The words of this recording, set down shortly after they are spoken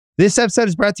This episode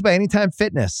is brought to you by Anytime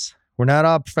Fitness. We're not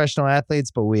all professional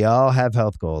athletes, but we all have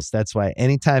health goals. That's why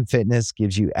Anytime Fitness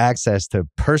gives you access to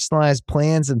personalized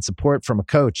plans and support from a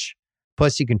coach.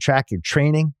 Plus, you can track your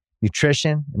training,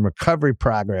 nutrition, and recovery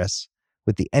progress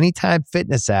with the Anytime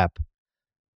Fitness app,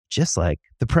 just like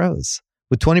the pros.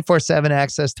 With 24/7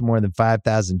 access to more than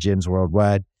 5,000 gyms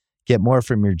worldwide, get more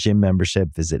from your gym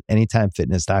membership. Visit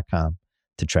anytimefitness.com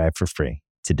to try it for free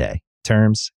today.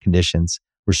 Terms, conditions,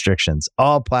 restrictions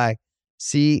all apply.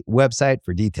 See website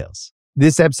for details.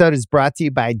 This episode is brought to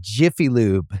you by Jiffy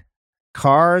Lube.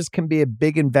 Cars can be a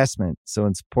big investment, so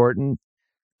it's important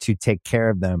to take care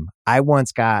of them. I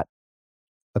once got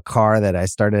a car that I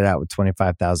started out with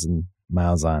 25,000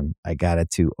 miles on. I got it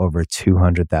to over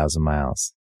 200,000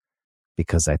 miles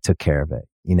because I took care of it.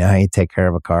 You know how you take care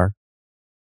of a car?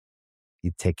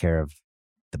 You take care of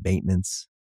the maintenance,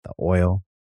 the oil,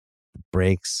 the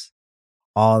brakes,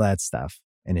 all that stuff.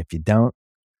 And if you don't,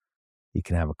 you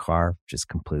can have a car just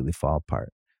completely fall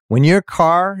apart. When your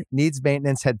car needs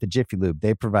maintenance, head to Jiffy Lube.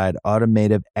 They provide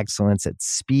automotive excellence at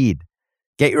speed.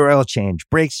 Get your oil change,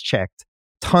 brakes checked,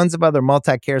 tons of other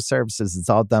multi-care services.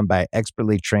 It's all done by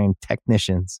expertly trained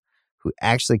technicians who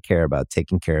actually care about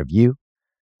taking care of you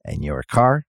and your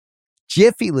car.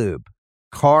 Jiffy Lube,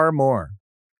 car more.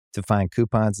 To find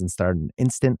coupons and start an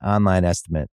instant online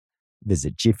estimate,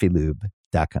 visit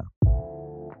jiffylube.com.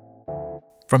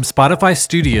 From Spotify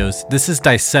Studios, this is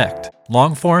Dissect,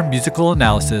 long-form musical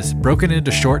analysis broken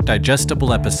into short,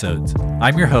 digestible episodes.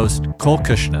 I'm your host, Cole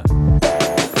Kushna.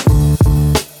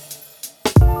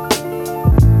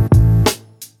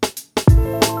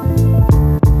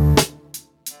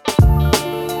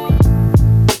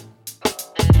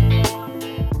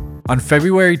 On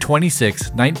February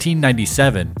 26,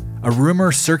 1997, a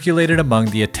rumor circulated among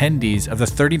the attendees of the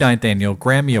 39th Annual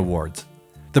Grammy Awards.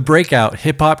 The breakout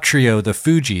hip-hop trio The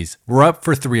Fugees were up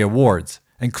for 3 awards,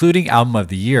 including Album of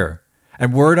the Year,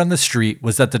 and word on the street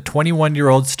was that the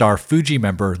 21-year-old star Fuji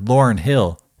member Lauryn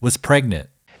Hill was pregnant.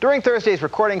 During Thursday's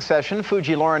recording session,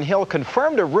 Fuji Lauryn Hill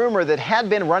confirmed a rumor that had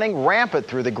been running rampant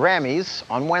through the Grammys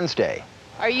on Wednesday.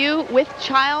 Are you with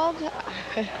child?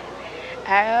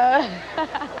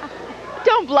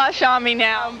 Don't blush on me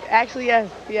now. Actually, yes,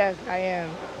 I am.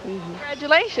 Mm-hmm.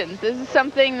 Congratulations. This is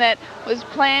something that was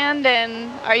planned, and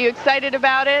are you excited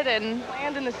about it? And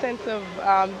planned in the sense of,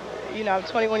 I'm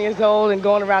 21 years old and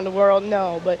going around the world,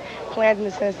 no, but planned in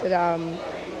the sense that,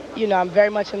 I'm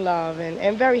very much in love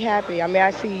and very happy. I mean,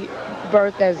 I see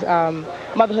birth as,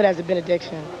 motherhood as a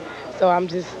benediction. So I'm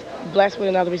just blessed with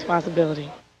another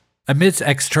responsibility. Amidst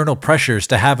external pressures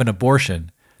to have an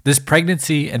abortion, this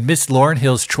pregnancy and Miss Lauryn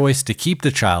Hill's choice to keep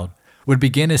the child would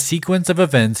begin a sequence of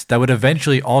events that would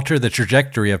eventually alter the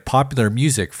trajectory of popular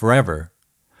music forever.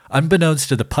 Unbeknownst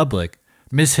to the public,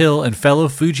 Miss Hill and fellow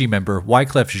Fuji member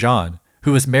Wyclef Jean,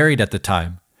 who was married at the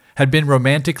time, had been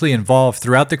romantically involved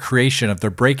throughout the creation of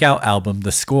their breakout album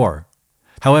The Score.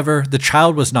 However, the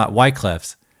child was not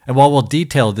Wyclef's, and while we'll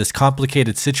detail this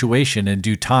complicated situation in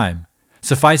due time,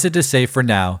 suffice it to say for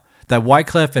now that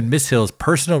Wyclef and Miss Hill's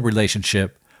personal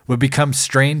relationship would become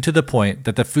strained to the point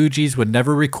that the Fugees would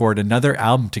never record another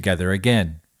album together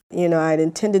again. I'd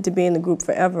intended to be in the group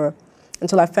forever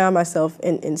until I found myself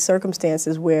in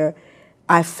circumstances where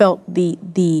I felt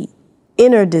the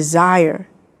inner desire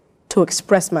to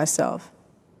express myself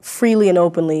freely and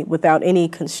openly without any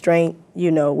constraint,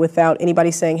 without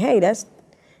anybody saying, hey,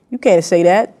 you can't say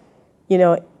that.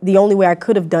 The only way I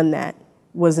could have done that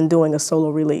was in doing a solo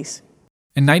release.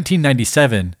 In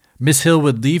 1997, Miss Hill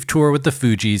would leave tour with the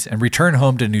Fugees and return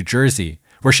home to New Jersey,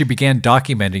 where she began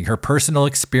documenting her personal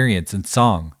experience in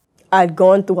song. I'd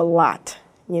gone through a lot,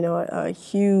 a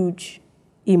huge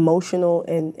emotional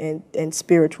and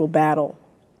spiritual battle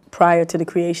prior to the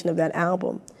creation of that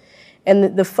album.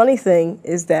 And the funny thing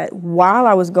is that while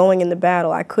I was going in the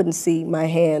battle, I couldn't see my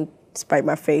hand despite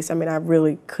my face. I mean, I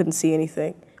really couldn't see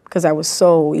anything because I was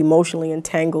so emotionally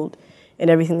entangled in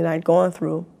everything that I'd gone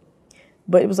through.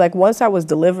 But it was like once I was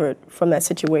delivered from that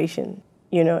situation,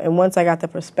 and once I got the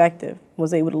perspective,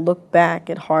 was able to look back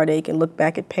at heartache and look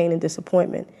back at pain and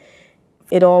disappointment,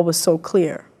 it all was so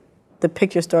clear. The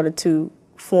picture started to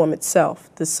form itself.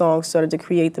 The songs started to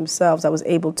create themselves. I was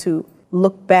able to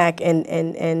look back and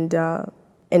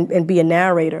be a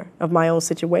narrator of my own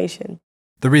situation.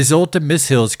 The result of Miss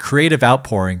Hill's creative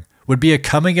outpouring would be a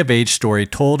coming-of-age story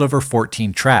told over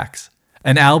 14 tracks.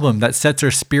 An album that sets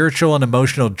her spiritual and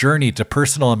emotional journey to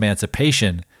personal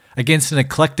emancipation against an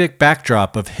eclectic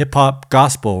backdrop of hip-hop,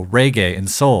 gospel, reggae, and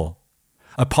soul.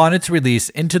 Upon its release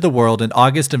into the world in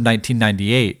August of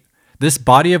 1998, this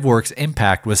body of work's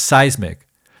impact was seismic,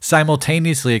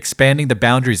 simultaneously expanding the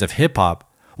boundaries of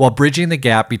hip-hop while bridging the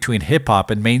gap between hip-hop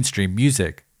and mainstream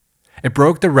music. It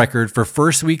broke the record for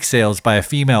first-week sales by a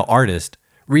female artist,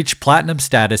 reached platinum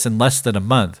status in less than a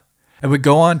month, and would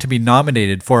go on to be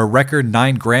nominated for a record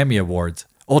 9 Grammy Awards,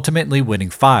 ultimately winning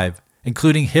 5,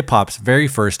 including hip-hop's very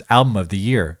first Album of the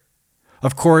Year.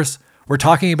 Of course, we're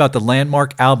talking about the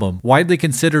landmark album widely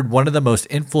considered one of the most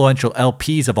influential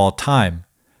LPs of all time,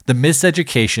 The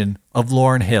Miseducation of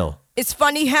Lauryn Hill. It's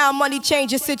funny how money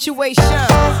changes situation.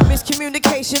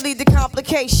 Miscommunication lead to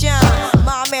complication.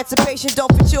 My emancipation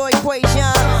don't fit your equation.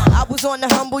 I was on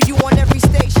the humble, you on every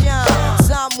station.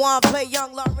 Someone play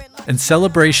young Lauryn. In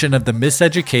celebration of the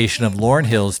Miseducation of Lauryn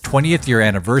Hill's 20th year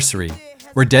anniversary,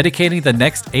 we're dedicating the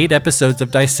next 8 episodes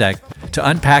of Dissect to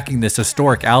unpacking this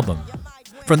historic album.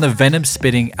 From the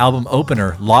venom-spitting album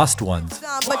opener, Lost Ones,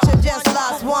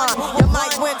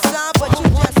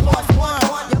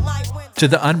 to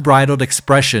the unbridled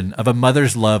expression of a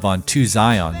mother's love on 2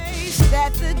 Zion,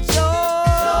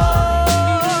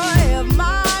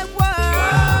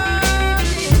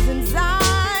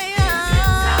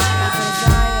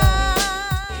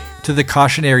 to the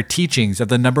cautionary teachings of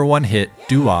the #1 hit,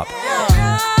 Doo-Wop.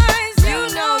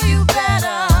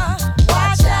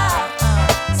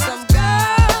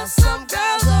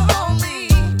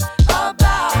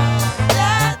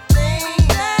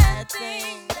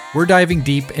 We're diving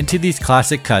deep into these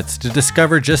classic cuts to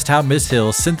discover just how Miss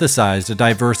Hill synthesized a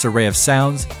diverse array of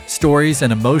sounds, stories,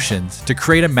 and emotions to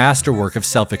create a masterwork of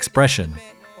self-expression.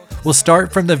 We'll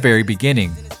start from the very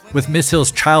beginning, with Miss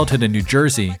Hill's childhood in New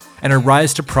Jersey and her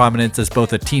rise to prominence as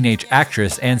both a teenage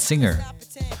actress and singer.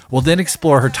 We'll then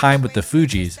explore her time with the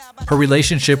Fugees, her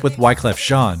relationship with Wyclef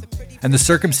Jean, and the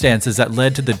circumstances that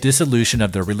led to the dissolution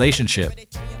of their relationship.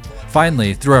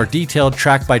 Finally, through our detailed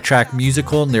track-by-track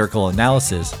musical and lyrical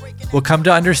analysis, we'll come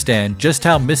to understand just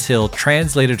how Miss Hill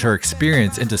translated her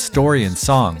experience into story and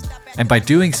song, and by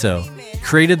doing so,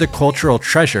 created the cultural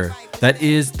treasure that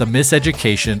is the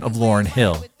Miseducation of Lauryn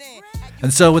Hill.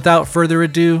 And so without further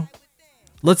ado,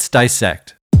 let's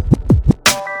dissect.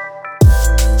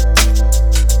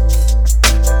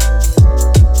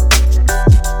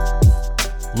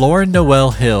 Lauryn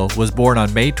Noel Hill was born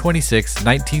on May 26,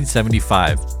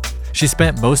 1975. She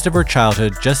spent most of her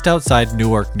childhood just outside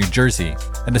Newark, New Jersey,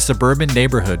 in a suburban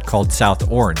neighborhood called South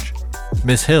Orange.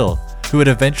 Miss Hill, who would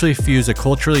eventually fuse a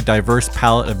culturally diverse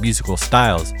palette of musical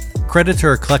styles, credits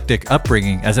her eclectic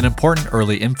upbringing as an important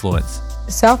early influence.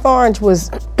 South Orange was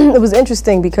it was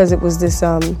interesting because it was this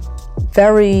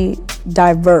very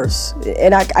diverse,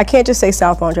 and I can't just say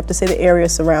South Orange, I have to say the area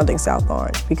surrounding South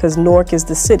Orange, because Newark is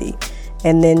the city,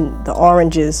 and then the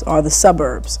Oranges are the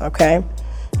suburbs, okay?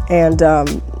 And,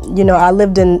 I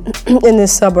lived in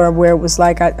this suburb where it was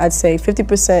like, I'd say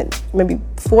 50%, maybe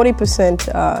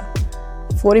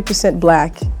 40%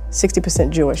 black, 60%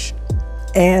 Jewish.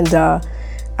 And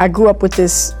I grew up with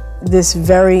this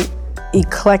very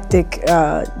eclectic,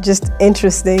 just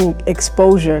interesting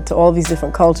exposure to all these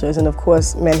different cultures. And of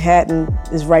course, Manhattan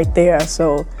is right there.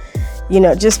 So,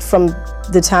 just from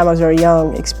the time I was very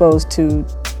young, exposed to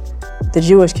the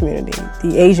Jewish community,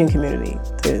 the Asian community,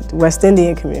 the West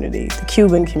Indian community, the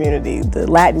Cuban community, the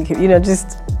Latin community,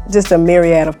 just a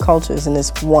myriad of cultures in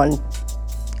this one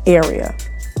area.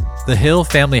 The Hill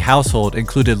family household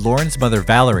included Lauryn's mother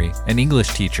Valerie, an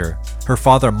English teacher, her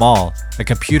father Mal, a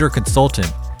computer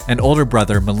consultant, and older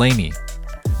brother Mulaney.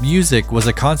 Music was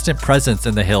a constant presence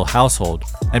in the Hill household,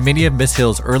 and many of Miss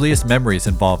Hill's earliest memories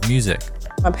involved music.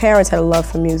 My parents had a love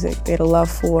for music. They had a love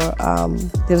for, there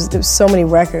was so many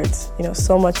records,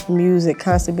 so much music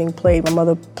constantly being played. My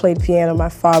mother played piano, my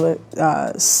father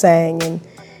sang, and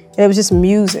it was just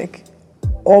music,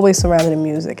 always surrounded in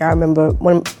music. I remember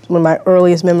one of my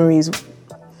earliest memories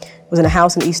was in a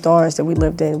house in East Orange that we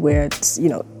lived in where,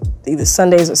 either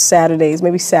Sundays or Saturdays,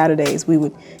 maybe Saturdays, we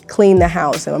would clean the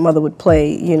house and my mother would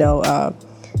play,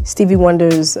 Stevie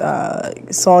Wonder's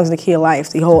Songs in the Key of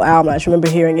Life, the whole album. I just remember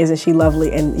hearing Isn't She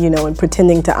Lovely and, and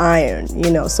Pretending to Iron,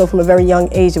 So from a very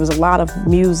young age, there was a lot of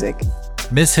music.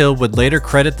 Miss Hill would later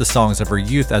credit the songs of her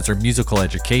youth as her musical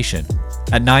education.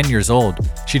 At 9 years old,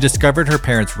 she discovered her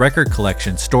parents' record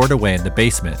collection stored away in the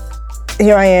basement.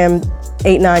 Here I am,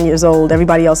 8, 9 years old.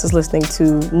 Everybody else is listening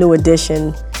to New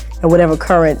Edition and whatever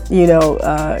current,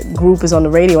 group is on the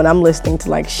radio, and I'm listening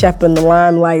to like Shep and the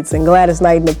Limelights and Gladys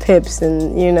Knight and the Pips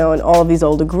and, and all of these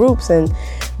older groups, and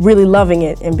really loving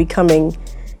it and becoming,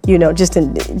 just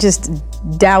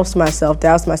doused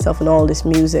myself in all this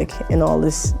music and all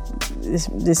this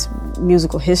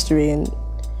musical history,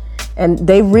 and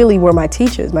they really were my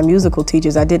teachers, my musical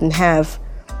teachers. I didn't have,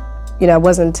 I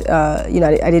wasn't,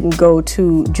 I didn't go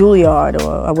to Juilliard,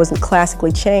 or I wasn't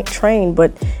classically trained,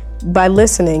 but by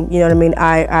listening, you know what I mean,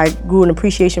 I grew an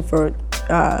appreciation for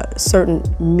certain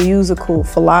musical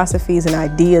philosophies and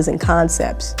ideas and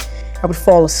concepts. I would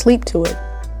fall asleep to it.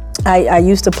 I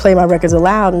used to play my records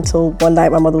aloud until one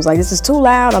night my mother was like, this is too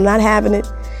loud, I'm not having it.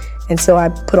 And so I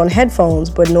put on headphones,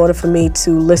 but in order for me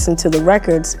to listen to the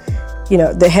records, you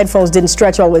know, the headphones didn't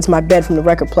stretch all the way to my bed from the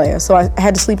record player. So I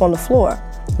had to sleep on the floor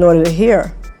in order to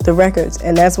hear the records.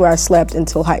 And that's where I slept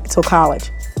until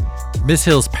college. Miss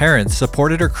Hill's parents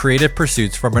supported her creative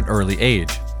pursuits from an early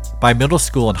age. By middle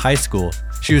school and high school,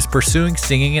 she was pursuing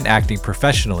singing and acting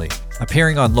professionally,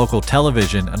 appearing on local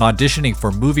television and auditioning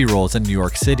for movie roles in New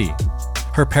York City.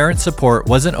 Her parents' support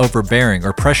wasn't overbearing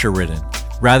or pressure-ridden.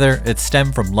 Rather, it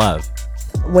stemmed from love.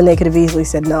 When they could have easily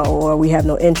said no, or we have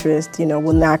no interest, you know,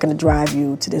 we're not going to drive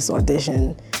you to this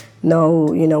audition.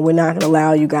 No, you know, we're not going to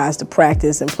allow you guys to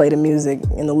practice and play the music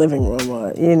in the living room.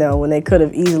 Or, you know, when they could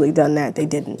have easily done that, they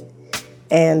didn't.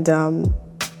 And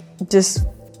just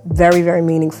very, very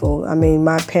meaningful. I mean,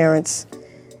 my parents,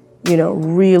 you know,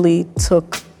 really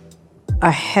took a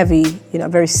heavy, you know,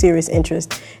 very serious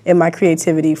interest in my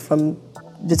creativity from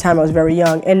the time I was very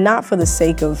young, and not for the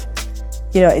sake of,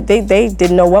 you know, they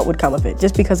didn't know what would come of it,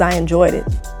 just because I enjoyed it,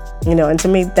 you know. And to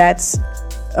me, that's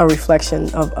a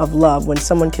reflection of love, when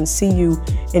someone can see you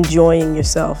enjoying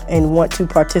yourself and want to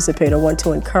participate or want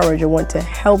to encourage or want to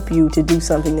help you to do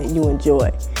something that you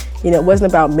enjoy. You know, it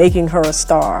wasn't about making her a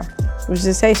star. It was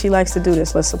just, hey, she likes to do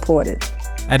this, let's support it.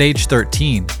 At age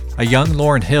 13, a young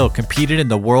Lauryn Hill competed in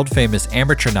the world-famous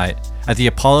Amateur Night at the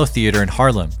Apollo Theater in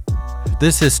Harlem.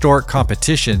 This historic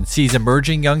competition sees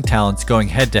emerging young talents going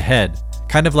head-to-head,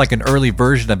 kind of like an early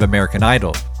version of American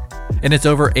Idol. In its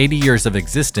over 80 years of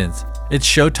existence, its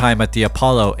showtime at the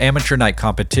Apollo Amateur Night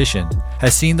competition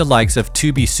has seen the likes of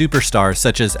to-be superstars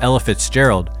such as Ella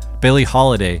Fitzgerald, Billie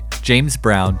Holiday, James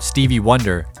Brown, Stevie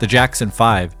Wonder, the Jackson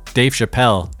 5, Dave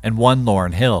Chappelle, and one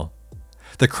Lauryn Hill.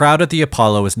 The crowd at the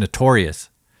Apollo is notorious.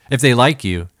 If they like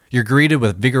you, you're greeted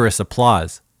with vigorous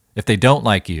applause. If they don't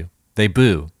like you, they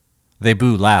boo. They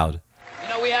boo loud. You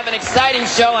know, we have an exciting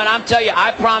show, and I'm telling you,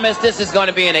 I promise this is going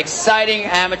to be an exciting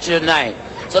amateur night.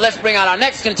 So let's bring out our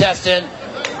next contestant.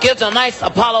 Give us a nice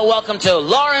Apollo welcome to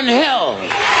Lauryn Hill.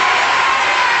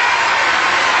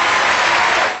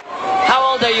 How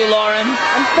old are you, Lauryn?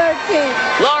 I'm 13.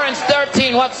 Lauryn's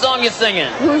 13. What song you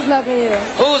singing? Who's loving you?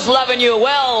 Who's loving you?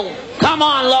 Well, come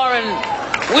on, Lauryn.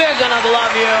 We're gonna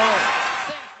love you.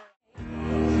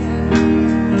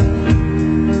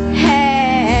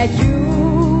 Had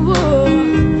you,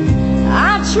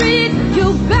 I treat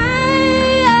you bad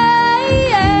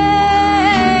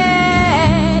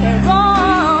and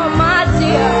wrong, my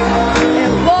dear.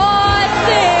 And boy,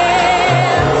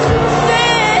 since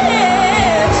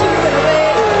you went away,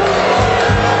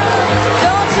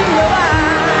 don't you know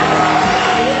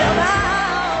I get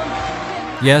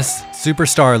around. Yes,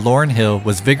 superstar Lauryn Hill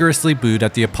was vigorously booed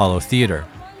at the Apollo Theater.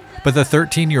 But the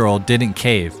 13-year-old didn't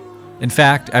cave. In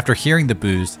fact, after hearing the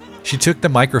boos, she took the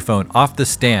microphone off the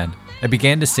stand and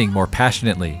began to sing more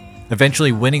passionately,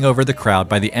 eventually winning over the crowd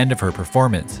by the end of her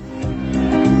performance.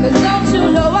 'Cause don't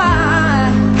you know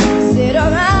I sit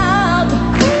around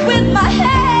with my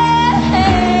head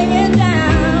hanging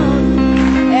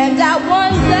down, and I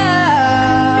wonder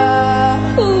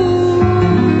whose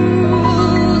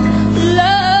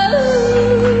love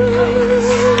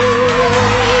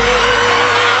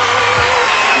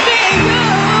being you.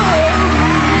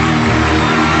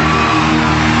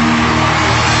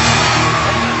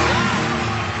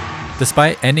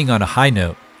 Despite ending on a high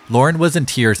note, Lauryn was in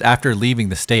tears after leaving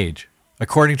the stage.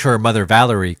 According to her mother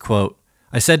Valerie, quote,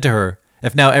 "I said to her,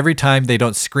 if now every time they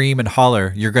don't scream and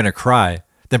holler you're gonna cry,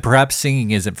 then perhaps singing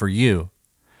isn't for you.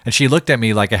 And she looked at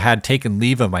me like I had taken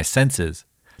leave of my senses.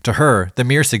 To her, the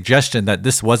mere suggestion that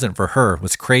this wasn't for her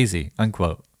was crazy,"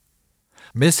 unquote.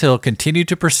 Miss Hill continued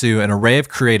to pursue an array of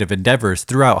creative endeavors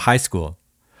throughout high school.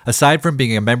 Aside from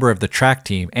being a member of the track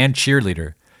team and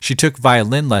cheerleader, she took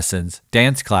violin lessons,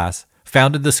 dance class,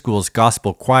 founded the school's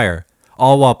gospel choir,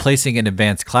 all while placing in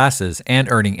advanced classes and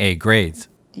earning A grades.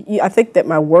 I think that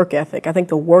my work ethic, I think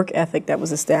the work ethic that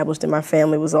was established in my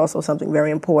family was also something very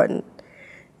important.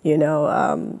 You know,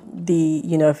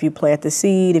 if you plant the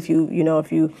seed, if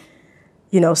you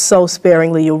sow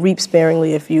sparingly, you'll reap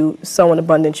sparingly. If you sow in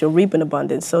abundance, you'll reap in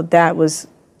abundance. So that was,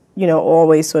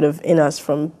 always sort of in us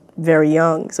from very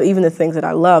young. So even the things that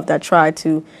I loved, I tried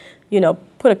to,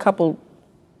 put a couple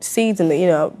seeds in the,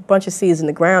 a bunch of seeds in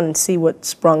the ground and see what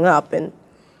sprung up. And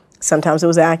sometimes it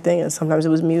was acting and sometimes it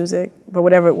was music. But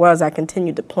whatever it was, I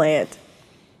continued to plant.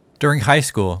 During high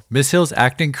school, Miss Hill's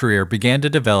acting career began to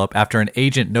develop after an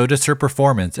agent noticed her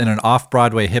performance in an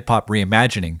off-Broadway hip-hop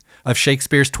reimagining of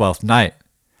Shakespeare's Twelfth Night.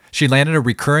 She landed a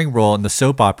recurring role in the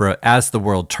soap opera As the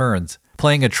World Turns,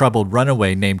 playing a troubled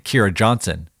runaway named Kira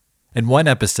Johnson. In one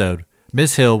episode,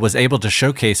 Miss Hill was able to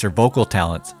showcase her vocal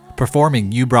talents,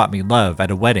 performing You Brought Me Love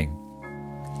at a wedding.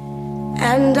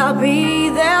 And I'll be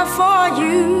there for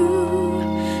you,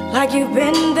 like you've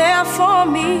been there for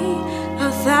me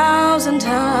 1,000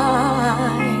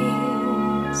 times.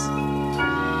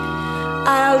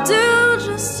 I'll do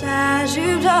just as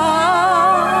you've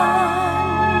done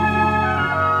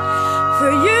for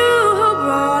you who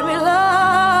brought me love.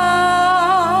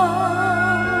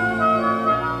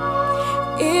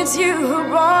 It's you who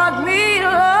brought me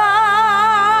love.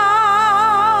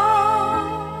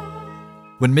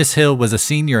 When Miss Hill was a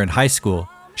senior in high school,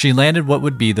 she landed what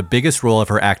would be the biggest role of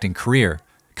her acting career,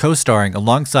 co-starring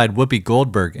alongside Whoopi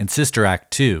Goldberg in Sister Act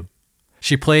 2.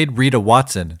 She played Rita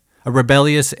Watson, a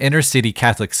rebellious inner-city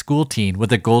Catholic school teen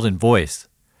with a golden voice.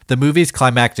 The movie's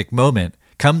climactic moment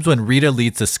comes when Rita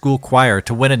leads the school choir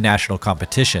to win a national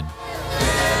competition.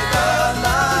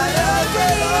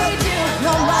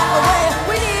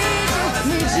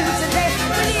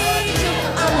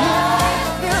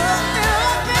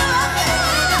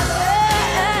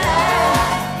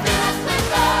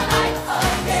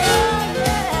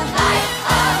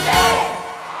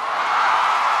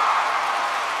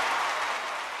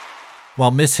 While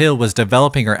Miss Hill was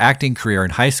developing her acting career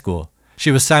in high school,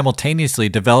 she was simultaneously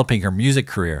developing her music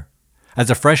career. As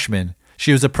a freshman,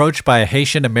 she was approached by a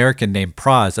Haitian American named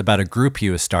Praz about a group he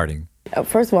was starting.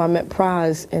 First of all, I met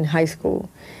Praz in high school.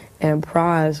 And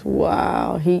Praz,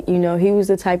 wow, he was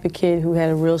the type of kid who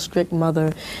had a real strict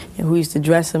mother and who used to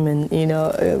dress him in,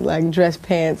 like dress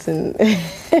pants and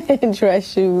and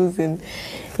dress shoes. And,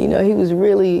 he was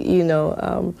really, he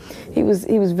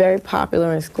was very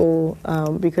popular in school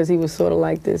because he was sort of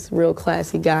like this real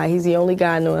classy guy. He's the only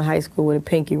guy I know in high school with a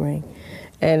pinky ring.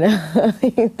 And,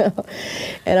 and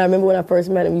I remember when I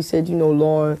first met him, he said,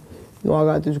 Lauryn, I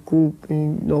got this group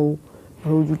and, I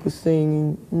heard you could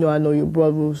sing, and, I know your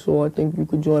brother, so I think you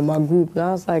could join my group. And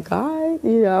I was like, all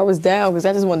right, I was down because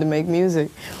I just wanted to make music.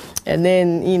 And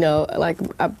then, like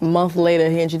a month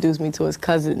later, he introduced me to his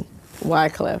cousin,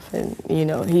 Wyclef, and,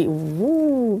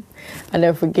 I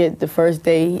never forget the first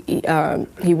day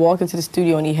he walked into the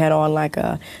studio and he had on like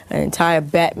an entire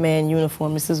Batman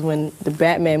uniform. This is when the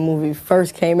Batman movie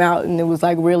first came out and it was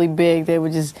like really big. They were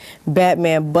just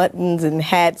Batman buttons and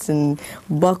hats and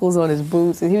buckles on his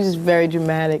boots, and he was just very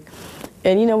dramatic.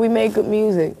 And, we made good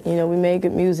music,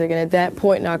 and at that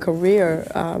point in our career,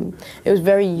 it was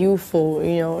very youthful,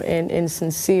 and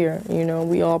sincere,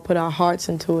 we all put our hearts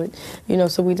into it,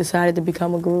 so we decided to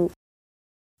become a group.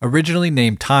 Originally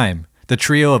named Time, the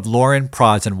trio of Lauryn,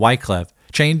 Praz, and Wyclef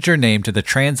changed their name to the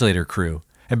Translator Crew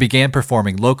and began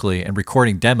performing locally and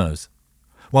recording demos.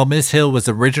 While Miss Hill was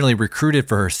originally recruited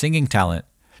for her singing talent,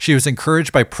 she was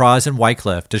encouraged by Praz and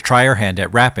Wyclef to try her hand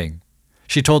at rapping.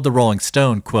 She told the Rolling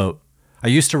Stone, quote, "I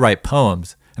used to write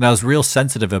poems, and I was real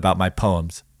sensitive about my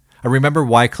poems. I remember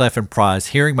Wyclef and Praz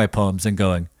hearing my poems and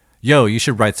going, 'Yo, you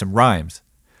should write some rhymes.'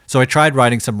 So I tried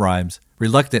writing some rhymes,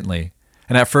 reluctantly,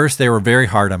 and at first they were very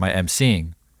hard on my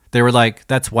emceeing. They were like,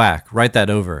 'That's whack, write that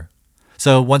over.'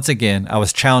 So once again, I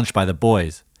was challenged by the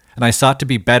boys, and I sought to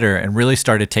be better and really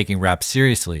started taking rap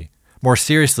seriously, more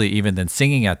seriously even than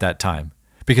singing at that time,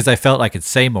 because I felt I could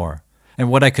say more, and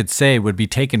what I could say would be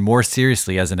taken more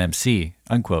seriously as an MC,"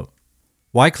 unquote.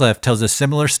 Wyclef tells a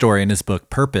similar story in his book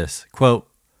Purpose, quote,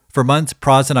 "For months,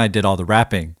 Praz and I did all the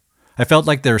rapping. I felt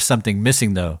like there was something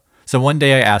missing though, so one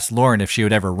day I asked Lauryn if she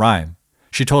would ever rhyme.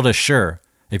 She told us, sure,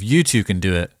 if you two can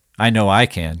do it, I know I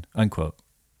can," unquote.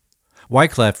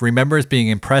 Wyclef remembers being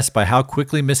impressed by how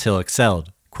quickly Miss Hill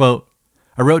excelled. Quote,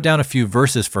 "I wrote down a few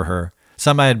verses for her,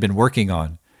 some I had been working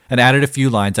on, and added a few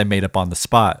lines I made up on the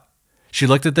spot. She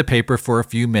looked at the paper for a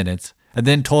few minutes and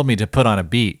then told me to put on a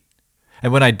beat.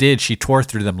 And when I did, she tore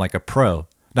through them like a pro,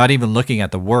 not even looking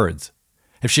at the words.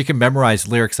 If she could memorize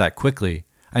lyrics that quickly,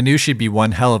 I knew she'd be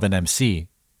one hell of an MC.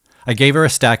 I gave her a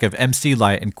stack of MC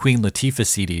Light and Queen Latifah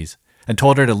CDs and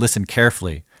told her to listen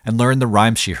carefully and learn the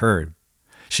rhymes she heard.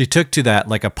 She took to that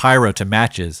like a pyro to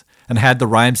matches and had the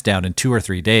rhymes down in 2 or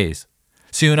 3 days.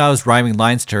 Soon I was rhyming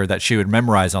lines to her that she would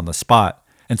memorize on the spot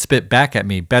and spit back at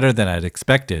me better than I'd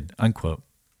expected," unquote.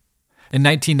 In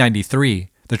 1993,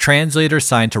 the Translators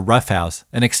signed to Rough House,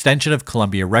 an extension of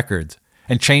Columbia Records,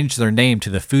 and changed their name to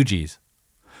the Fugees.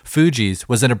 Fugees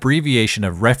was an abbreviation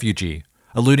of refugee,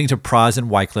 alluding to Praz and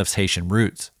Wyclef's Haitian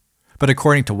roots. But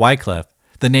according to Wyclef,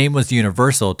 the name was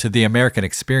universal to the American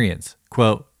experience.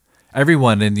 Quote,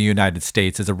 "Everyone in the United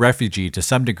States is a refugee to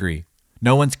some degree.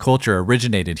 No one's culture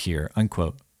originated here,"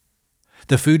 unquote.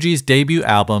 The Fugees' debut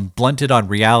album, Blunted on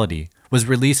Reality, was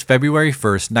released February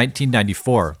 1st,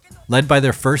 1994, led by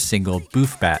their first single,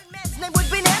 Boof Bat.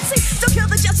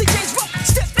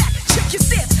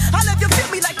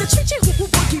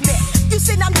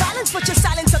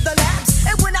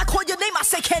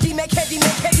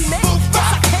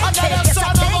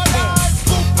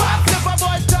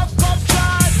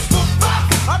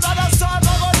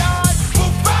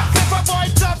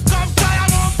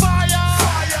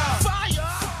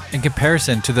 In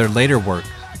comparison to their later work,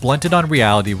 Blunted on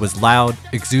Reality was loud,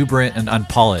 exuberant, and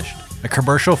unpolished, a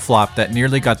commercial flop that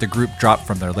nearly got the group dropped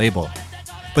from their label.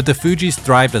 But the Fugees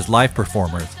thrived as live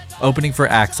performers, opening for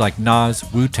acts like Nas,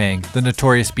 Wu-Tang, The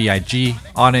Notorious B.I.G.,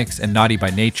 Onyx, and Naughty by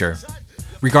Nature.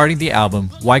 Regarding the album,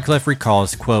 Wyclef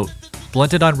recalls, quote,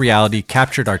 "Blunted on Reality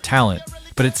captured our talent,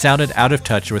 but it sounded out of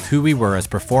touch with who we were as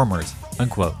performers,"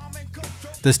 unquote.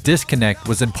 This disconnect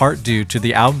was in part due to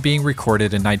the album being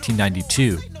recorded in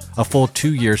 1992, a full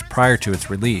 2 years prior to its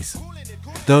release.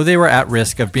 Though they were at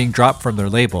risk of being dropped from their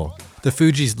label, the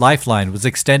Fugees' lifeline was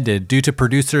extended due to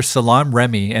producer Salaam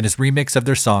Remi and his remix of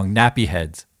their song Nappy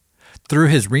Heads. Through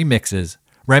his remixes,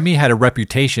 Remi had a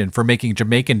reputation for making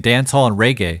Jamaican dancehall and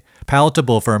reggae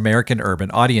palatable for American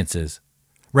urban audiences.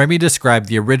 Remi described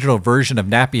the original version of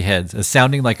Nappy Heads as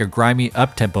sounding like a grimy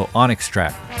up-tempo Onyx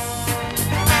track.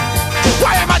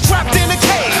 Why am I trapped in a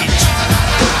cage?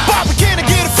 Barbara, can I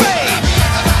get a fade?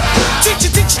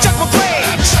 Teacher, check my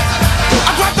page.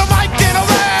 I grab the mic in a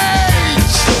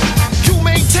rage. You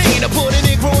maintain, I put an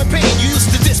Negro in pain. You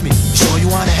used to diss me. Sure you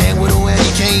wanna hang with who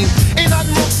Eddie Kane? Ain't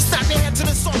nothing wrong to snap your head to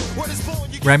the song.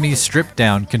 Remi's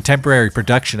stripped-down, contemporary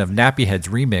production of Nappy Heads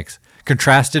remix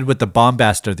contrasted with the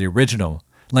bombast of the original,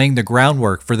 laying the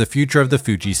groundwork for the future of the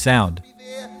Fugees sound.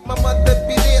 My mother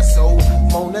be there, so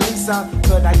Mona Lisa,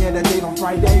 could I get a date on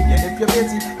Friday? And if you're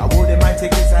busy, I wouldn't mind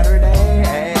taking Saturday.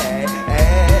 Hey,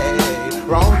 hey,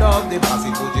 round up the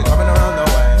posse, Fuji coming around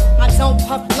the way. I don't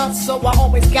puff blunts, so I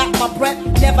always got my breath.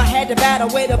 Never had to battle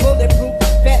with a bulletproof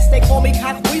vest. They call me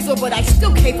Cock Weasel, but I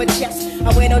still came for chest.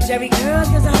 I wear no Jerry girls,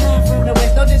 cause I'm not from the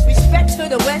West. No disrespect to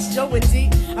the West, Joe and D.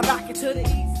 I'm rocking to the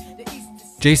East.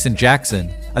 Jason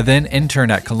Jackson, a then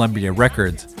intern at Columbia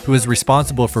Records, who was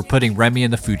responsible for putting Remi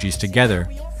and the Fugees together,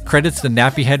 credits the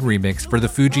Nappy Head remix for the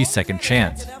Fugees' second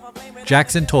chance.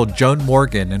 Jackson told Joan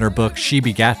Morgan in her book She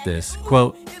Begat This,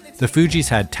 quote, "The Fugees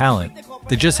had talent,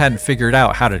 they just hadn't figured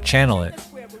out how to channel it.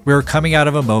 We were coming out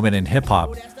of a moment in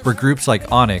hip-hop where groups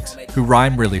like Onyx, who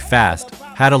rhyme really fast,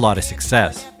 had a lot of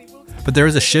success. But there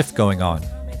was a shift going on.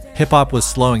 Hip-hop was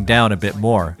slowing down a bit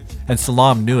more, and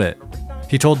Salaam knew it.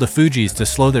 He told the Fugees to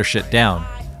slow their shit down,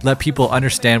 let people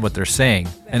understand what they're saying,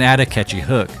 and add a catchy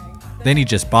hook. Then he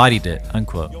just bodied it,"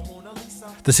 unquote.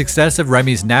 The success of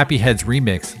Remi's Nappy Heads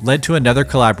remix led to another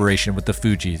collaboration with the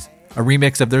Fugees, a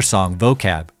remix of their song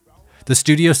Vocab. The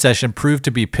studio session proved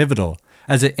to be pivotal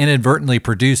as it inadvertently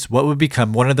produced what would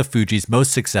become one of the Fugees'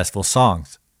 most successful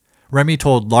songs. Remi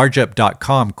told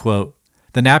LargeUp.com, quote,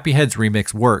 "The Nappy Heads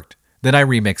remix worked, then I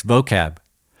remixed Vocab.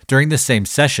 During the same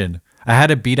session, I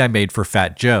had a beat I made for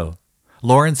Fat Joe.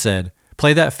 Lauryn said,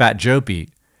 'Play that Fat Joe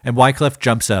beat,' and Wyclef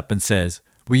jumps up and says,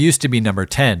 'We used to be number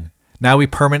 10, now we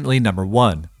permanently number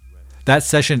 1. That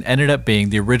session ended up being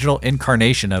the original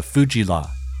incarnation of Fuji Law.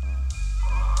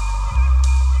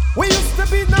 We used to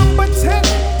be number 10,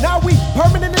 now we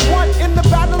permanently 1. In the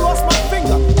battle, lost my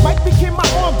finger. Mike became my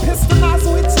arm, pistol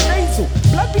nozzle hits your nasal.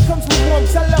 Blood becomes lukewarm,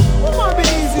 tell them, come on, be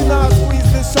easy now, squeeze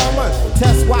this shaman.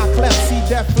 Test why cleft, see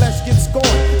that flesh get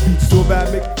scorned. Beat so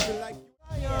bad, make you feel like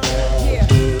Yeah.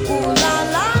 Ooh la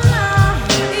la la,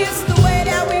 it's the way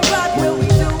that we rock when we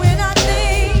doing our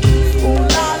thing. Ooh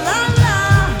la la la,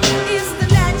 it's the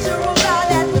natural law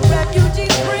that the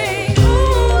refugees bring.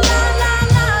 Ooh la la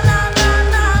la la la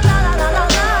la la la la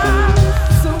la,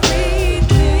 so we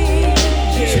think.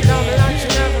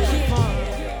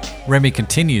 Remi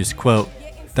continues, quote,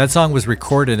 "That song was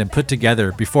recorded and put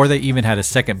together before they even had a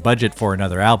second budget for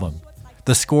another album.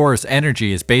 The score's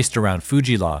energy is based around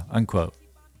Fuji Law," unquote.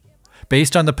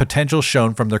 Based on the potential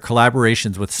shown from their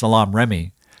collaborations with Salaam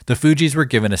Remi, the Fugees were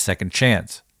given a second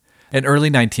chance. In early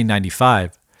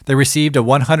 1995, they received a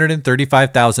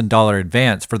 $135,000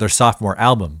 advance for their sophomore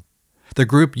album. The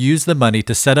group used the money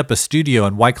to set up a studio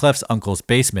in Wyclef's uncle's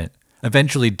basement,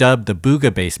 eventually dubbed the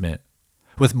Booga Basement.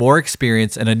 With more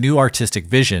experience and a new artistic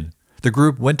vision, the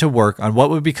group went to work on what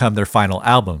would become their final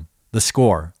album, The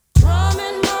Score.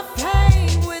 Drumming my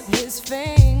pain with his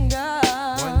fingers,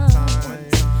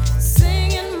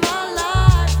 singing my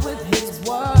life with his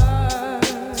words,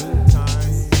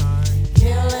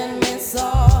 killing me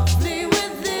softly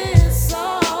with this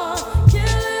song,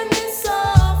 killing me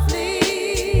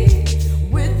softly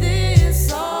with this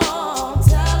song,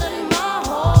 telling my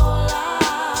whole life.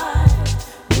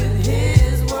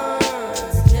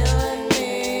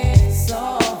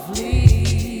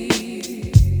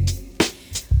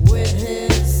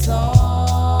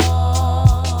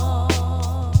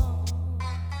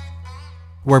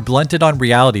 Where Blunted on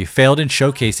Reality failed in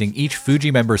showcasing each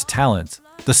Fuji member's talents,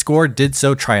 the score did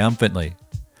so triumphantly.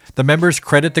 The members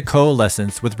credit the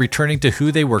coalescence with returning to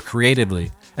who they were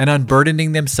creatively and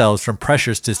unburdening themselves from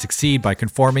pressures to succeed by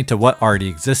conforming to what already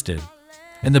existed.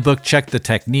 In the book Check the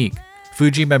Technique,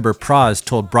 Fuji member Praz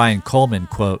told Brian Coleman,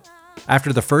 quote,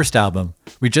 "After the first album,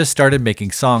 we just started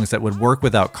making songs that would work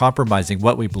without compromising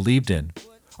what we believed in.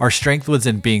 Our strength was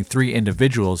in being three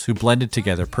individuals who blended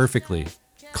together perfectly.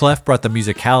 Clef brought the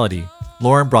musicality,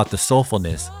 Lauryn brought the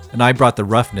soulfulness, and I brought the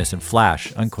roughness and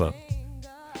flash," unquote.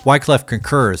 Wyclef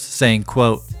concurs, saying,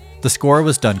 quote, "The score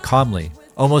was done calmly,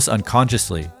 almost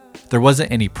unconsciously. There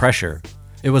wasn't any pressure.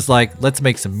 It was like, let's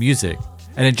make some music,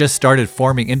 and it just started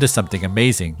forming into something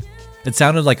amazing. It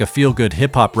sounded like a feel-good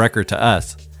hip-hop record to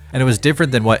us, and it was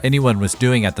different than what anyone was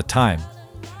doing at the time.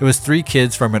 It was three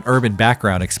kids from an urban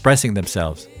background expressing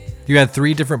themselves. You had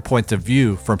three different points of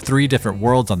view from three different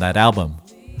worlds on that album.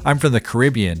 I'm from the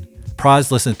Caribbean, Praz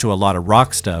listened to a lot of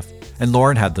rock stuff, and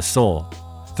Lauryn had the soul.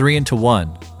 3 into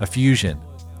 1, a fusion.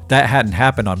 That hadn't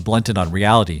happened on Blunted on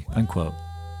Reality," unquote.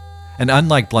 And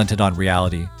unlike Blunted on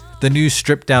Reality, the new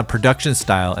stripped-down production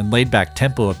style and laid-back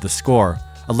tempo of the score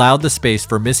allowed the space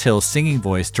for Miss Hill's singing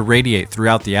voice to radiate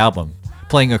throughout the album,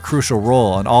 playing a crucial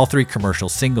role on all three commercial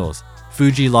singles,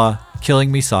 Fuji Law,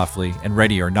 Killing Me Softly, and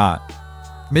Ready or Not.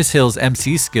 Miss Hill's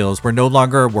MC skills were no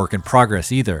longer a work in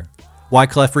progress either.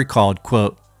 Wyclef recalled,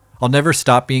 quote, "I'll never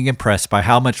stop being impressed by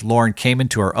how much Lauryn came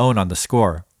into her own on the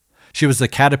score. She was the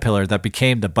caterpillar that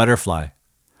became the butterfly.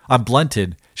 On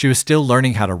Blunted, she was still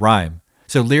learning how to rhyme,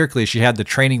 so lyrically she had the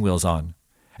training wheels on.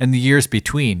 In the years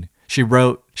between, she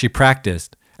wrote, she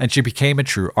practiced, and she became a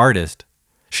true artist.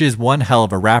 She is one hell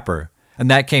of a rapper, and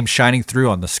that came shining through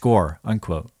on the score,"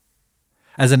 unquote.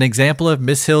 As an example of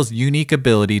Miss Hill's unique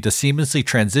ability to seamlessly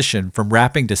transition from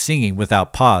rapping to singing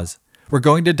without pause, we're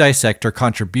going to dissect her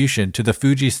contribution to the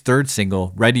Fugees' third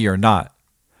single, Ready or Not.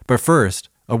 But first,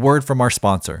 a word from our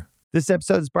sponsor. This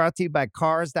episode is brought to you by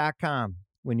Cars.com.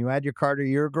 When you add your car to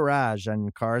your garage on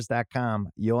Cars.com,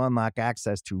 you'll unlock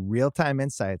access to real-time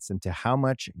insights into how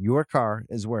much your car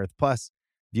is worth. Plus,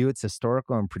 view its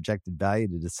historical and projected value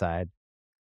to decide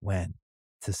when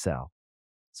to sell.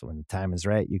 So when the time is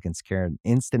right, you can secure an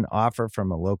instant offer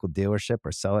from a local dealership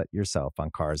or sell it yourself on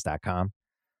Cars.com.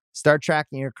 Start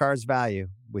tracking your car's value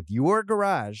with your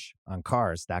garage on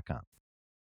Cars.com.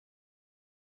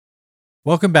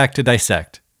 Welcome back to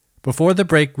Dissect. Before the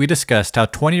break, we discussed how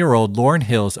 20-year-old Lauryn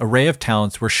Hill's array of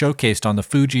talents were showcased on the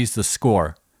Fugees' The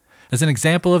Score. As an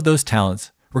example of those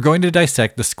talents, we're going to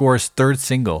dissect the score's third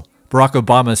single, Barack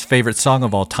Obama's favorite song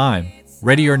of all time,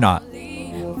 Ready or Not.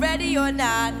 Ready or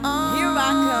not, here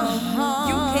I come.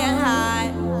 You can't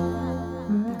hide.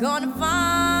 I'm gonna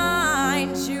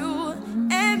find you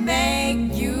and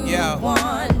make you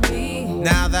want me.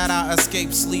 Now that I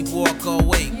escape, sleep, walk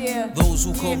awake. Those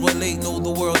who can relate know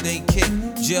the world ain't kick.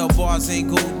 Jail bars ain't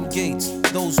golden gates.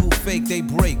 Those who fake, they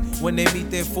break. When they meet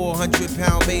their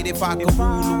 400-pound mate, if I could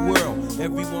rule the world,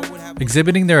 everyone would have...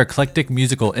 Exhibiting their eclectic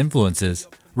musical influences,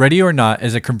 Ready or Not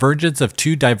is a convergence of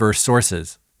two diverse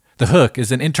sources. The hook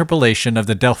is an interpolation of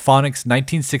the Delphonics'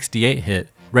 1968 hit,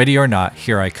 Ready or Not,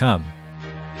 Here I Come.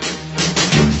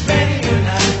 Ready or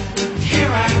not, here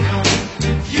I come,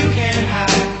 you can't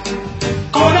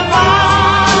hide. Gonna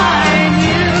find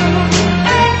you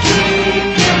and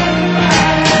keep you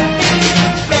right.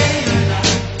 Ready or not,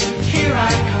 here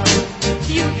I come,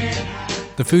 you can't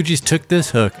hide. The Fugees took this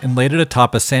hook and laid it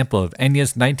atop a sample of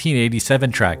Enya's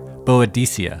 1987 track,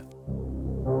 Boadicea.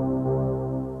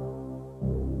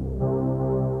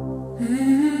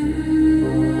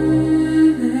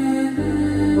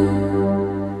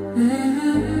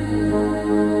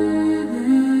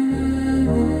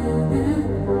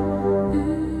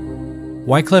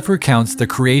 Wyclef recounts the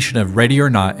creation of Ready or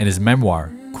Not in his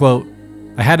memoir, quote,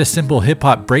 "I had a simple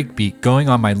hip-hop breakbeat going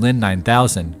on my Lin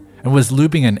 9000 and was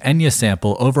looping an Enya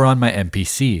sample over on my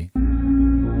MPC.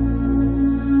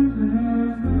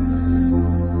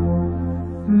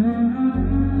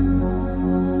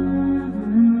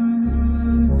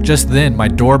 Just then, my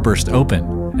door burst open,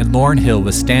 and Lauryn Hill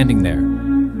was standing there.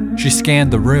 She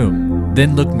scanned the room,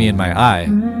 then looked me in my eye.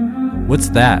 'What's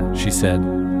that?' she said.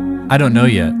 'I don't know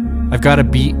yet. I've got a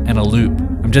beat and a loop.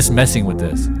 I'm just messing with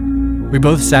this.' We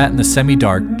both sat in the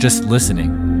semi-dark, just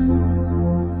listening.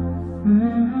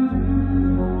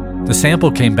 The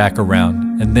sample came back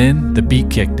around, and then the beat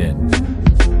kicked in.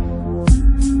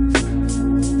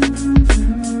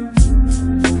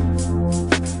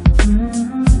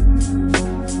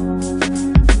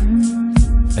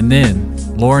 And then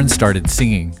Lauryn started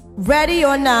singing. Ready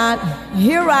or not,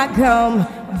 here I come.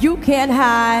 You can't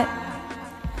hide.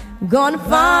 Gonna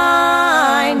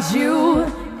find you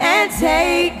and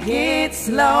take it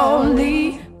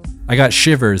slowly. I got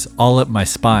shivers all up my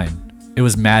spine. It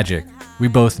was magic. We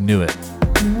both knew it.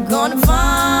 Gonna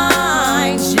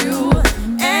find you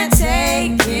and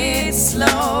take it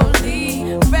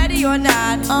slowly. Ready or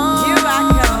not, here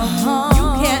I come.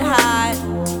 You can't hide.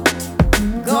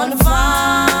 Gonna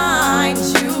find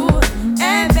you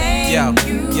and make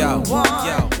you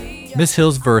want me. Miss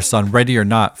Hill's verse on Ready or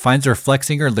Not finds her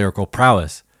flexing her lyrical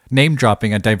prowess,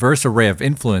 name-dropping a diverse array of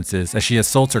influences as she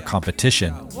assaults her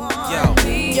competition.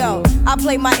 Yo, I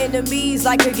play my enemies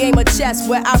like a game of chess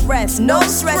where I rest. No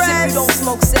stress if you don't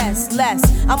smoke cess. Less,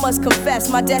 I must confess,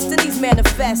 my destinies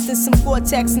manifest. In some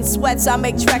Gore-Tex and sweats, I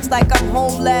make tracks like I'm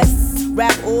homeless.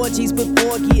 Rap orgies with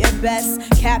Porgy and Bess.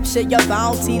 Capture your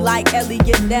bounty like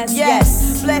Elliot Ness.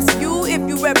 Yes, bless you if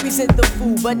you represent the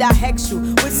fool, but I hex you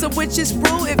with some witches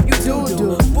brew if you do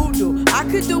voodoo. I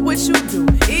could do what you do,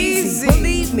 easy.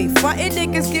 Believe me, frontin'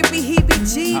 niggas give me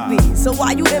heebie-jeebies. So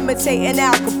while you imitating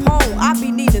Al Capone, I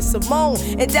be needing Simone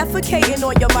and defecating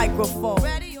on your microphone.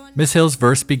 Miss Hill's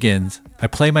verse begins, I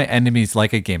play my enemies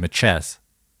like a game of chess.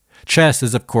 Chess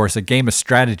is of course a game of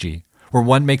strategy, where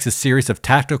one makes a series of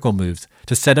tactical moves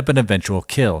to set up an eventual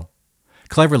kill.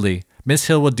 Cleverly, Miss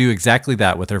Hill will do exactly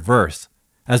that with her verse.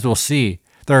 As we'll see,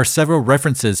 there are several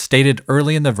references stated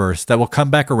early in the verse that will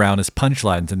come back around as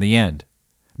punchlines in the end.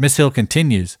 Miss Hill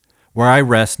continues, where I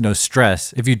rest no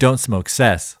stress if you don't smoke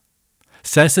cess.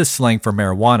 Cess is slang for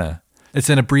marijuana. It's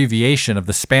an abbreviation of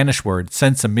the Spanish word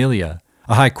sensimilia,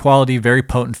 a high-quality, very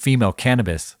potent female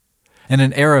cannabis. In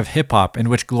an era of hip-hop in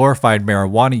which glorified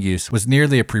marijuana use was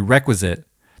nearly a prerequisite,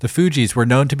 the Fugees were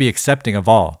known to be accepting of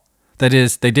all. That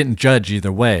is, they didn't judge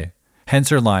either way. Hence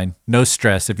her line, no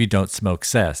stress if you don't smoke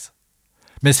cess.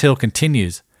 Miss Hill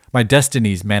continues, my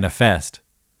destinies manifest.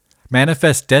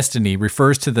 Manifest destiny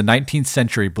refers to the 19th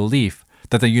century belief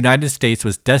that the United States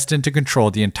was destined to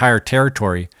control the entire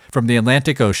territory from the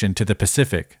Atlantic Ocean to the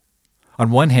Pacific.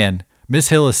 On one hand, Miss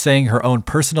Hill is saying her own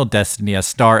personal destiny as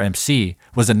star MC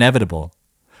was inevitable,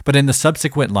 but in the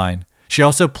subsequent line, she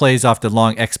also plays off the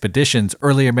long expeditions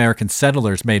early American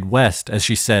settlers made west as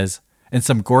she says, in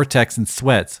some Gore-Tex and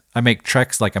sweats, I make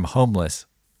treks like I'm homeless.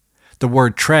 The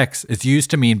word treks is used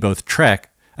to mean both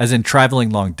trek, as in traveling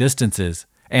long distances,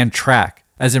 and track,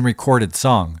 as in recorded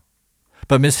song.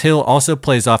 But Miss Hill also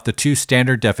plays off the two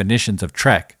standard definitions of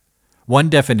trek. One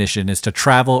definition is to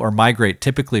travel or migrate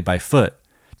typically by foot,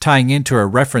 tying into a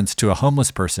reference to a homeless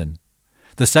person.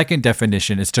 The second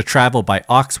definition is to travel by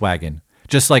ox wagon,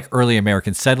 just like early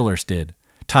American settlers did,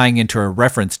 tying into a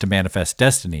reference to manifest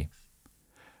destiny.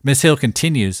 Miss Hill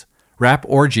continues, rap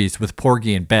orgies with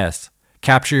Porgy and Bess,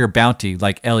 capture your bounty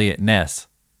like Elliot Ness.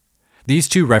 These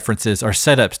two references are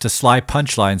setups to sly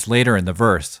punchlines later in the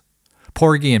verse.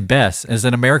 Porgy and Bess is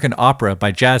an American opera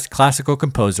by jazz classical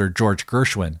composer George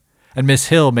Gershwin, and Miss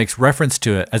Hill makes reference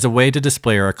to it as a way to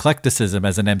display her eclecticism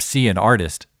as an MC and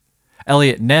artist.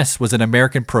 Elliot Ness was an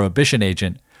American prohibition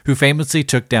agent who famously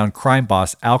took down crime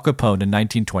boss Al Capone in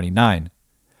 1929.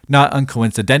 Not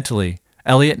uncoincidentally,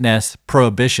 Elliot Ness,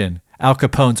 prohibition, Al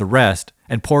Capone's arrest,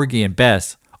 and Porgy and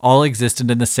Bess all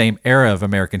existed in the same era of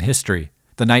American history,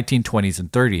 the 1920s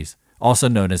and 30s, also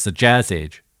known as the Jazz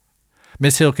Age.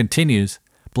 Miss Hill continues,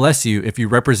 bless you if you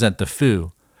represent the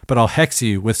foo, but I'll hex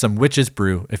you with some witch's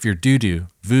brew if you're doo-doo,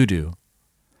 voodoo.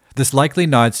 This likely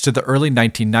nods to the early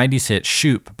 1990s hit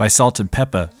Shoop by Salt and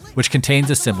Pepper, which contains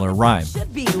a similar rhyme.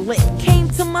 Should be lit. Came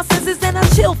to my senses and I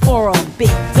chill for a bit.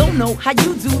 Don't know how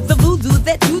you do the voodoo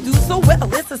that you do so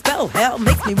well. It's a spell, hell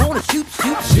makes me wanna shoot.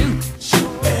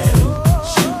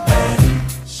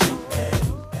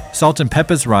 Salt and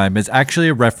Pepper's rhyme is actually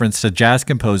a reference to jazz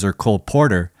composer Cole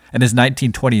Porter and his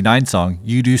 1929 song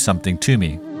You Do Something to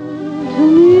Me.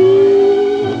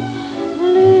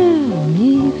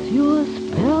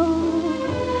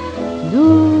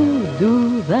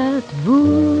 Do that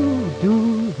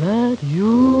voodoo that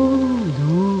you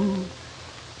do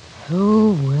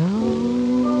so well.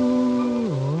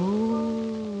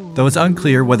 Though it's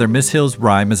unclear whether Miss Hill's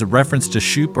rhyme is a reference to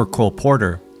Shoop or Cole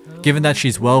Porter, given that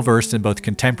she's well versed in both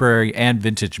contemporary and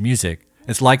vintage music,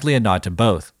 it's likely a nod to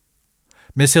both.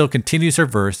 Miss Hill continues her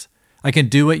verse, I can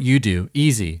do what you do,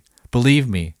 easy. Believe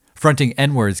me, fronting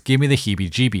N-words give me the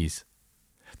heebie-jeebies.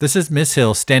 This is Miss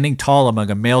Hill standing tall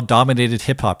among a male-dominated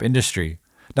hip-hop industry,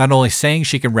 not only saying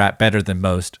she can rap better than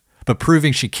most, but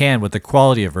proving she can with the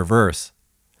quality of her verse.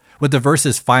 With the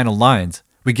verse's final lines,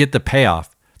 we get the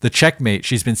payoff, the checkmate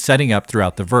she's been setting up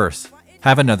throughout the verse.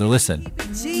 Have another listen.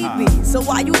 So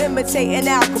while you imitating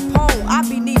Al Capone, I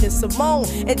be needing Simone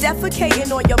and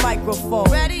defecating on your microphone.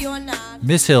 Ready or not?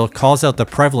 Miss Hill calls out the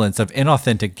prevalence of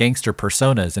inauthentic gangster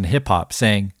personas in hip-hop,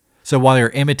 saying, "So while you're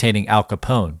imitating Al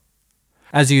Capone."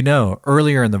 As you know,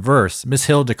 earlier in the verse, Miss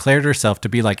Hill declared herself to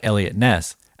be like Elliot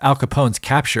Ness, Al Capone's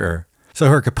capturer, so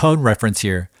her Capone reference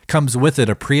here comes with it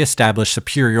a pre-established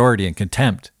superiority and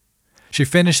contempt. She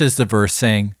finishes the verse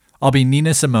saying, "I'll be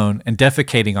Nina Simone and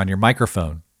defecating on your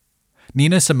microphone."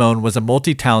 Nina Simone was a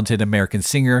multi-talented American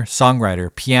singer,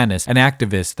 songwriter, pianist, and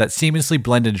activist that seamlessly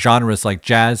blended genres like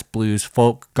jazz, blues,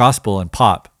 folk, gospel, and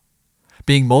pop.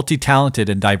 Being multi-talented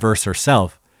and diverse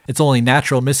herself, it's only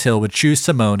natural Miss Hill would choose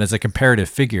Simone as a comparative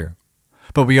figure.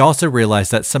 But we also realize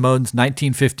that Simone's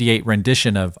 1958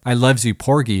 rendition of I Loves You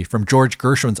Porgy from George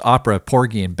Gershwin's opera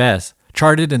Porgy and Bess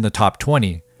charted in the top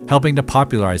 20, helping to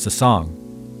popularize the song.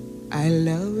 I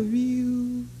love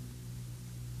you,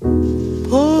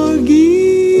 Porgy,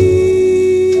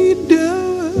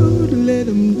 don't let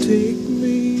him take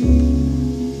me.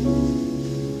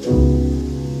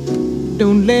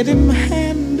 Don't let him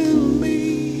handle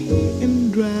me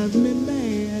and drive me mad.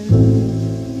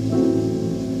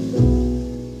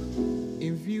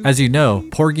 As you know,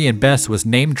 Porgy and Bess was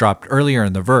name-dropped earlier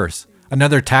in the verse,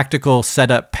 another tactical,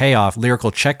 set-up, payoff lyrical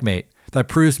checkmate that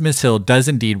proves Miss Hill does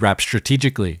indeed rap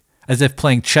strategically, as if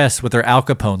playing chess with her Al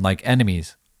Capone-like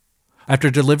enemies.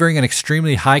 After delivering an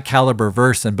extremely high-caliber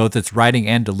verse in both its writing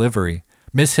and delivery,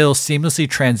 Miss Hill seamlessly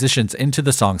transitions into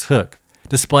the song's hook,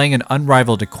 displaying an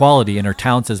unrivaled equality in her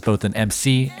talents as both an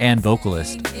MC and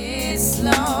vocalist.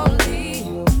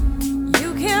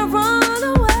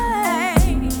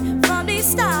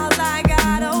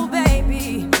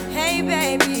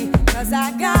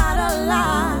 I got a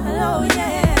lot, oh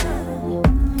yeah.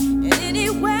 And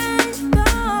anywhere you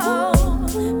go,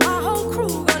 my whole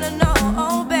crew gonna know,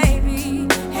 oh baby,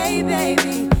 hey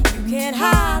baby, you can't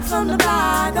hide from the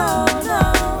block, oh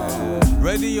no.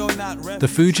 The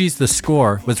Fugees' The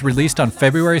Score was released on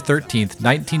February 13th,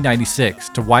 1996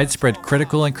 to widespread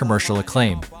critical and commercial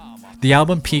acclaim. The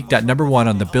album peaked at number 1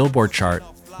 on the Billboard chart,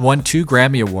 won 2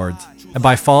 Grammy Awards, and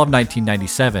by fall of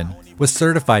 1997 was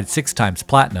certified 6 times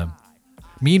platinum.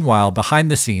 Meanwhile, behind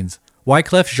the scenes,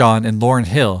 Wyclef Jean and Lauryn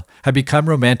Hill had become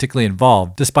romantically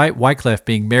involved despite Wyclef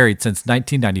being married since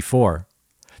 1994.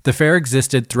 The affair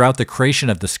existed throughout the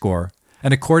creation of the score,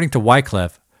 and according to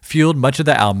Wyclef, fueled much of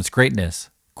the album's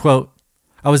greatness. Quote,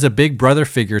 "I was a big brother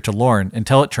figure to Lauryn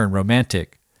until it turned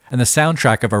romantic, and the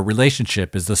soundtrack of our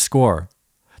relationship is the score.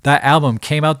 That album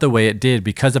came out the way it did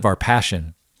because of our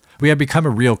passion. We had become a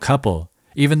real couple,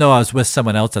 even though I was with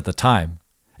someone else at the time.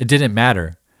 It didn't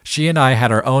matter. She and I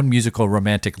had our own musical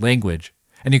romantic language,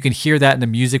 and you can hear that in the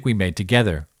music we made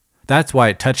together. That's why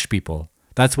it touched people.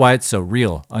 That's why it's so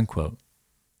real," unquote.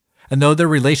 And though their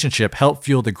relationship helped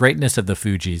fuel the greatness of the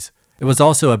Fugees, it was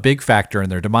also a big factor in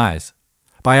their demise.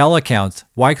 By all accounts,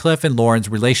 Wyclef and Lauryn's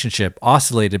relationship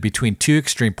oscillated between 2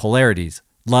 extreme polarities,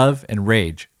 love and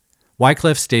rage.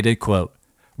 Wyclef stated, quote,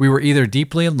 "We were either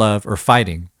deeply in love or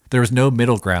fighting. There was no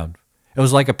middle ground. It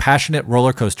was like a passionate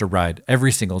roller coaster ride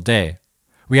every single day.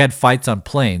 We had fights on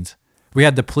planes. We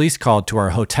had the police called to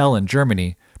our hotel in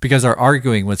Germany because our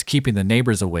arguing was keeping the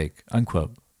neighbors awake,"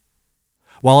 unquote.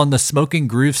 While on the Smoking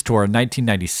Grooves tour in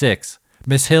 1996,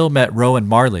 Miss Hill met Rowan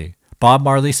Marley, Bob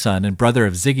Marley's son and brother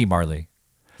of Ziggy Marley.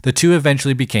 The two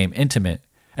eventually became intimate,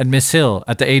 and Miss Hill,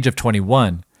 at the age of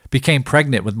 21, became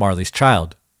pregnant with Marley's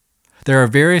child. There are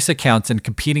various accounts and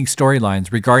competing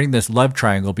storylines regarding this love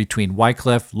triangle between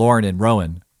Wyclef, Lauryn, and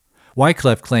Rowan.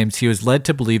 Wyclef claims he was led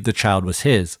to believe the child was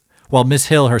his, while Miss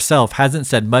Hill herself hasn't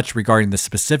said much regarding the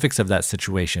specifics of that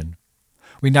situation.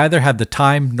 We neither have the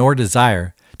time nor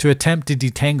desire to attempt to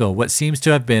detangle what seems to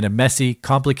have been a messy,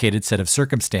 complicated set of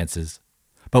circumstances.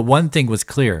 But one thing was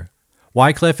clear.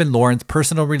 Wyclef and Lauryn's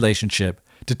personal relationship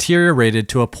deteriorated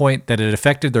to a point that it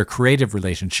affected their creative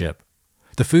relationship.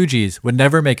 The Fugees would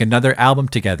never make another album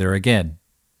together again.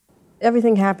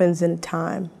 Everything happens in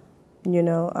time. You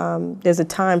know, there's a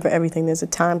time for everything. There's a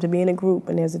time to be in a group,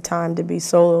 and there's a time to be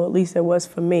solo. At least there was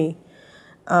for me.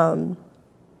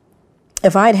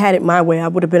 If I had had it my way, I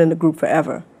would have been in the group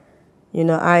forever. You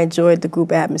know, I enjoyed the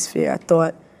group atmosphere. I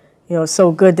thought, you know, it's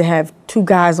so good to have 2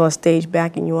 guys on stage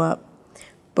backing you up.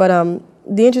 But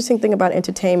the interesting thing about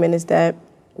entertainment is that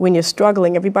when you're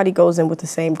struggling, everybody goes in with the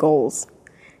same goals.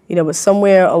 You know, but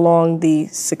somewhere along the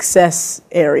success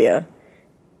area,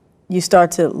 you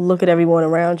start to look at everyone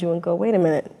around you and go, wait a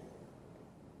minute,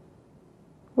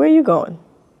 where are you going?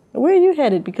 Where are you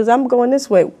headed? Because I'm going this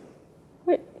way.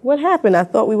 What happened? I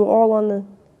thought we were all on the,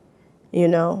 you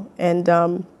know,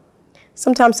 and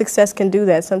sometimes success can do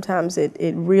that. Sometimes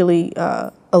it really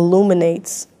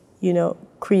illuminates, you know,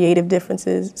 creative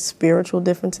differences, spiritual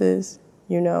differences,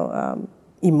 you know,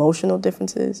 emotional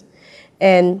differences.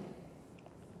 And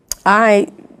I,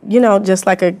 just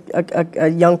like a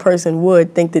young person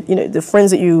would think that, the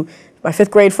friends that my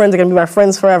fifth grade friends are going to be my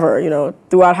friends forever,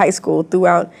 throughout high school,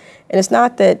 and it's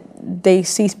not that they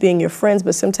cease being your friends,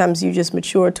 but sometimes you just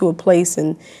mature to a place,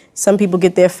 and some people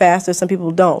get there faster, some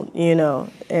people don't,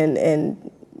 and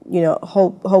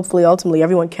hopefully, ultimately,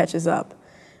 everyone catches up.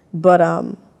 But,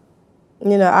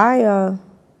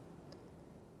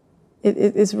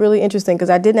 it's really interesting because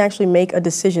I didn't actually make a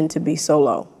decision to be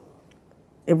solo.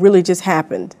 It really just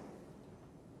happened.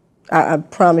 I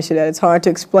promise you that. It's hard to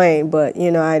explain, but,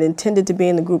 I'd intended to be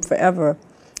in the group forever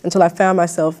until I found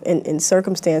myself in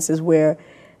circumstances where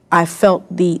I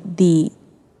felt the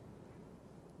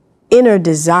inner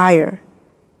desire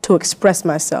to express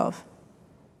myself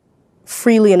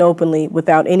freely and openly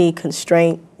without any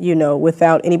constraint,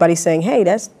 without anybody saying, hey,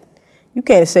 you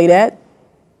can't say that.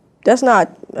 That's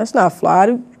not fly.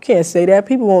 You can't say that.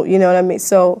 People won't, you know what I mean?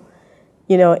 So,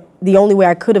 the only way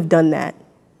I could have done that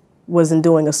was in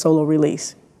doing a solo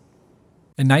release.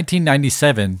 In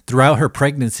 1997, throughout her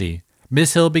pregnancy,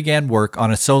 Miss Hill began work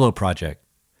on a solo project.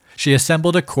 She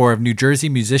assembled a core of New Jersey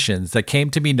musicians that came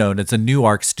to be known as the New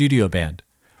Ark Studio Band: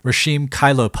 Rasheem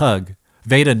Kylo Pug,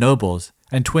 Veda Nobles,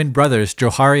 and twin brothers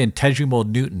Johari and Tejumul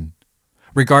Newton.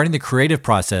 Regarding the creative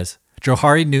process,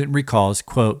 Johari Newton recalls,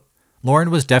 quote, "Lauryn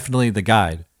was definitely the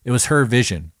guide. It was her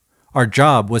vision. Our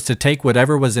job was to take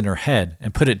whatever was in her head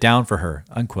and put it down for her,"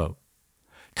 unquote.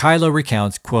 Kylo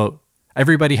recounts, quote,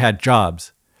 "Everybody had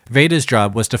jobs. Veda's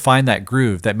job was to find that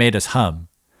groove that made us hum.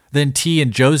 Then T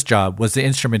and Joe's job was the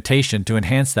instrumentation to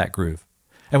enhance that groove.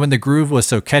 And when the groove was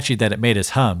so catchy that it made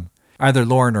us hum, either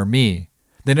Lauryn or me,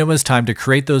 then it was time to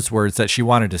create those words that she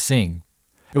wanted to sing.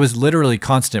 It was literally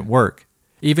constant work.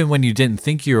 Even when you didn't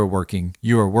think you were working,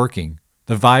 you were working.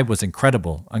 The vibe was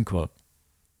incredible," unquote.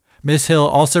 Miss Hill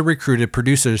also recruited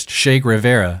producers Shea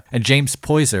Rivera and James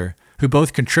Poyser, who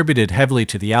both contributed heavily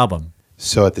to the album.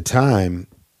 So at the time,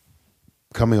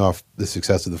 coming off the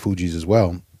success of the Fugees as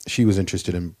well, she was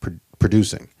interested in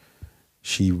producing.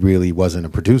 She really wasn't a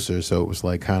producer, so it was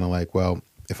kind of like, well,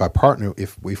 if I partner,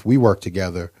 if we work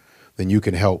together, then you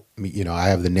can help me. I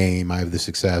have the name, I have the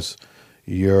success.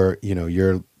 You're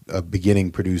a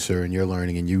beginning producer, and you're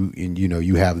learning, and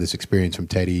you have this experience from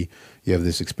Teddy, you have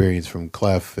this experience from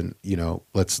Clef, and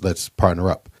let's partner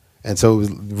up. And so it was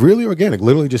really organic,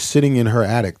 literally just sitting in her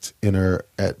attic,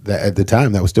 at the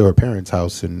time that was still her parents'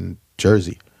 house in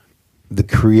Jersey. The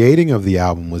creating of the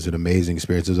album was an amazing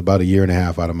experience. It was about a year and a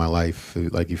half out of my life.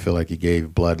 Like, you feel like you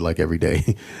gave blood every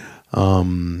day.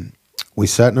 We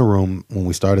sat in a room when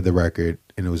we started the record,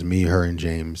 and it was me, her, and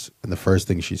James. And the first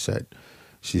thing she said,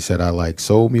 I like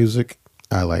soul music,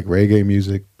 I like reggae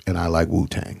music, and I like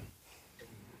Wu-Tang.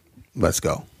 Let's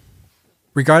go.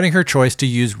 Regarding her choice to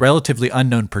use relatively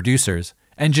unknown producers,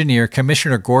 engineer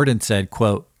Commissioner Gordon said,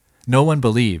 quote, "No one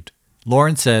believed.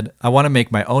 Lauryn said, I want to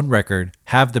make my own record,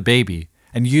 have the baby,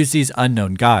 and use these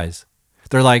unknown guys.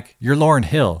 They're like, you're Lauryn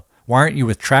Hill. Why aren't you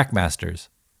with Trackmasters?"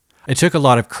 It took a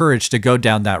lot of courage to go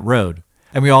down that road,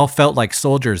 and we all felt like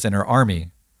soldiers in her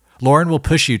army. Lauryn will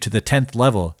push you to the 10th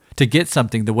level to get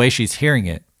something the way she's hearing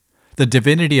it. The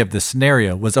divinity of the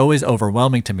scenario was always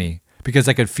overwhelming to me because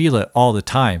I could feel it all the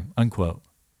time," unquote.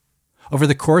 Over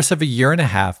the course of a year and a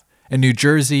half in New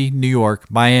Jersey, New York,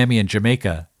 Miami, and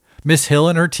Jamaica, Miss Hill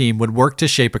and her team would work to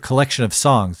shape a collection of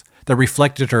songs that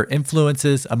reflected her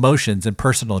influences, emotions, and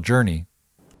personal journey.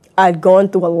 I'd gone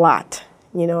through a lot,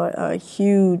 a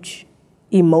huge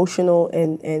emotional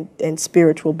and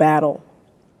spiritual battle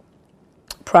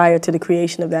prior to the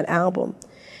creation of that album.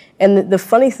 And the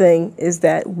funny thing is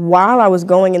that while I was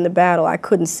going in the battle, I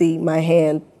couldn't see my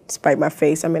hand despite my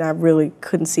face. I mean, I really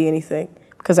couldn't see anything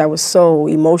because I was so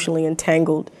emotionally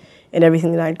entangled in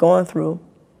everything that I'd gone through.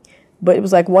 But it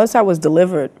was like once I was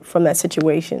delivered from that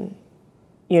situation,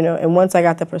 and once I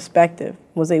got the perspective,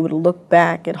 was able to look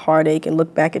back at heartache and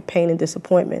look back at pain and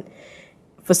disappointment,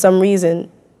 for some reason,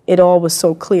 it all was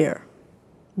so clear.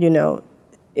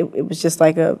 It was just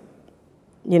like the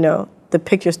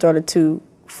picture started to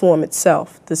form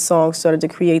itself. The songs started to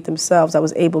create themselves. I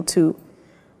was able to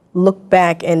look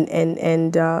back and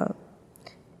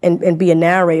be a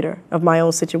narrator of my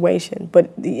own situation.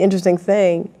 But the interesting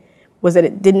thing was that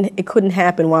it couldn't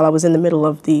happen while I was in the middle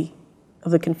of the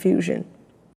confusion.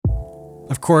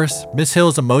 Of course, Miss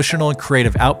Hill's emotional and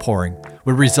creative outpouring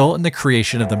would result in the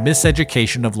creation of The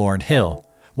Miseducation of Lauryn Hill,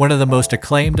 one of the most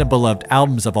acclaimed and beloved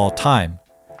albums of all time,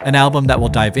 an album that we'll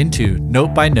dive into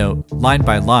note by note, line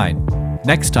by line,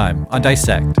 next time on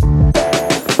Dissect.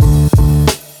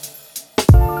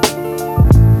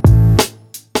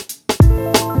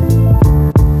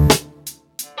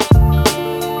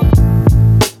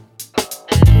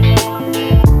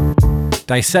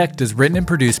 Dissect is written and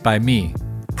produced by me.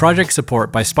 Project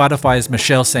support by Spotify's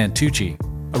Michelle Santucci.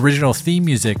 Original theme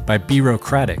music by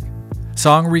Bureaucratic.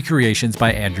 Song recreations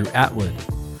by Andrew Atwood.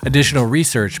 Additional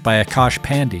research by Akash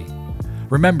Pandey.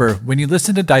 Remember, when you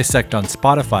listen to Dissect on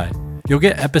Spotify, you'll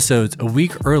get episodes a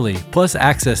week early, plus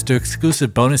access to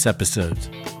exclusive bonus episodes.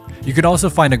 You can also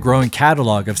find a growing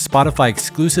catalog of Spotify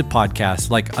exclusive podcasts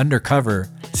like Undercover,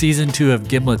 Season 2 of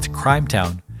Gimlet's Crime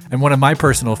Town, and one of my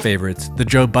personal favorites, the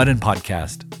Joe Budden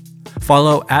Podcast.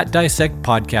 Follow @Dissect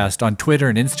Podcast on Twitter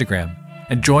and Instagram,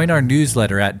 and join our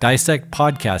newsletter at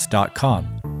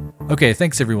dissectpodcast.com. Okay,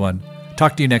 thanks everyone.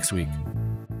 Talk to you next week.